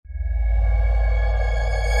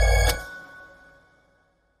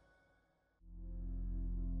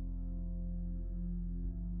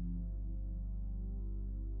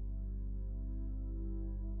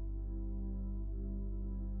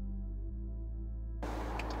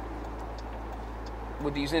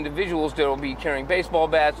with these individuals, they'll be carrying baseball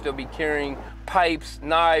bats, they'll be carrying pipes,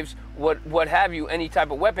 knives, what have you, any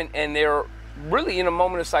type of weapon, and they're really in a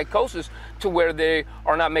moment of psychosis to where they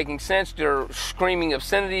are not making sense. They're screaming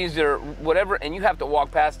obscenities, they're whatever, and you have to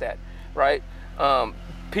walk past that, right?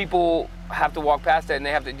 People have to walk past that and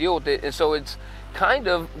they have to deal with it, and so it's kind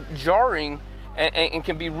of jarring and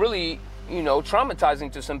can be really, you know,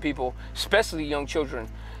 traumatizing to some people, especially young children.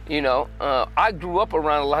 You know, I grew up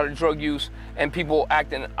around a lot of drug use and people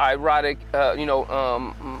acting erratic, you know,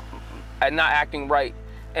 and not acting right,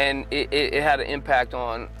 and it had an impact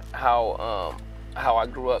on how I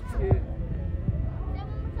grew up.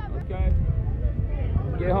 Okay.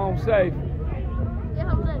 Get home safe. Get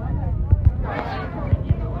home safe.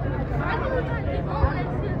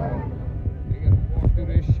 They gotta walk through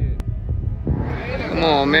this shit. Come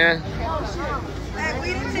on, man.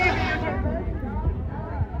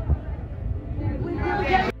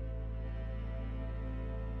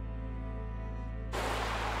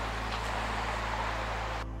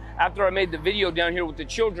 After I made the video down here with the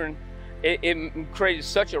children, it created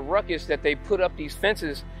such a ruckus that they put up these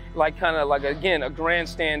fences, like kind of like, again, a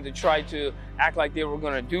grandstand to try to act like they were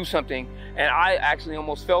going to do something. And I actually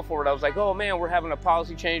almost fell for it. I was like, oh man, we're having a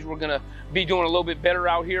policy change. We're going to be doing a little bit better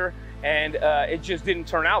out here. And it just didn't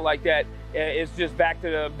turn out like that. It's just back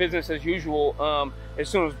to business as usual. As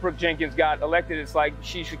soon as Brooke Jenkins got elected, it's like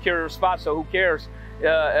she should carry her spot, so who cares?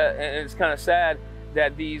 And it's kind of sad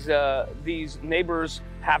that these neighbors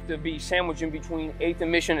have to be sandwiched in between 8th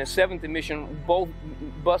and Mission and 7th and Mission. Both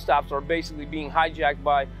bus stops are basically being hijacked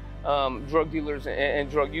by drug dealers and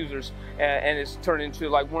drug users, and it's turned into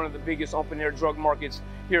like one of the biggest open-air drug markets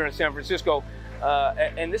here in San Francisco.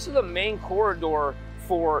 And this is a main corridor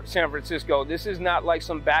for San Francisco. This is not like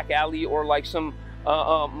some back alley or like some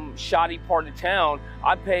shoddy part of town.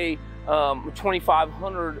 I pay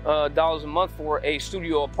 $2,500 a month for a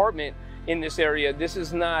studio apartment in this area. This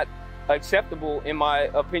is not acceptable, in my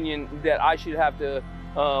opinion, that I should have to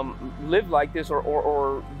live like this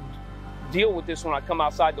or deal with this when I come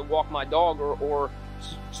outside to walk my dog or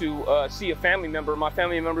to see a family member. My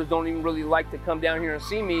family members don't even really like to come down here and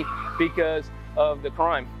see me because of the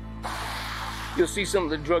crime. You'll see some of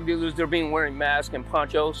the drug dealers, they're being wearing masks and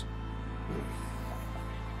ponchos.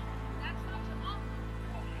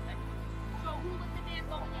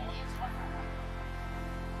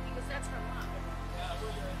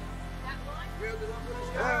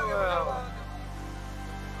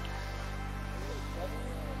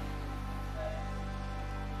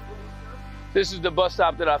 This is the bus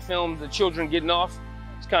stop that I filmed the children getting off.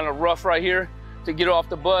 It's kind of rough right here to get off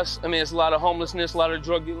the bus. I mean, it's a lot of homelessness, a lot of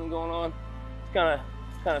drug dealing going on. It's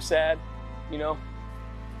kind of sad, you know.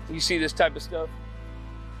 You see this type of stuff.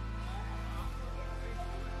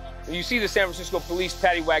 You see the San Francisco police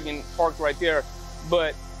paddy wagon parked right there,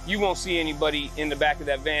 but you won't see anybody in the back of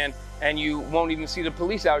that van, and you won't even see the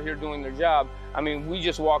police out here doing their job. I mean, we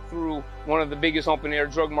just walked through one of the biggest open-air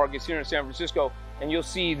drug markets here in San Francisco, and you'll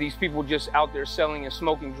see these people just out there selling and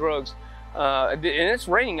smoking drugs. And it's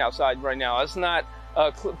raining outside right now. It's not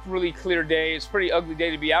a really clear day. It's a pretty ugly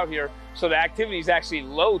day to be out here. So the activity is actually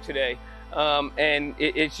low today. And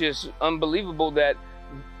it's just unbelievable that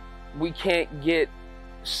we can't get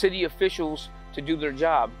city officials to do their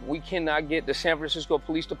job. We cannot get the San Francisco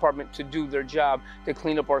Police Department to do their job to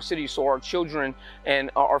clean up our city so our children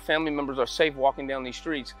and our family members are safe walking down these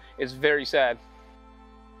streets. It's very sad.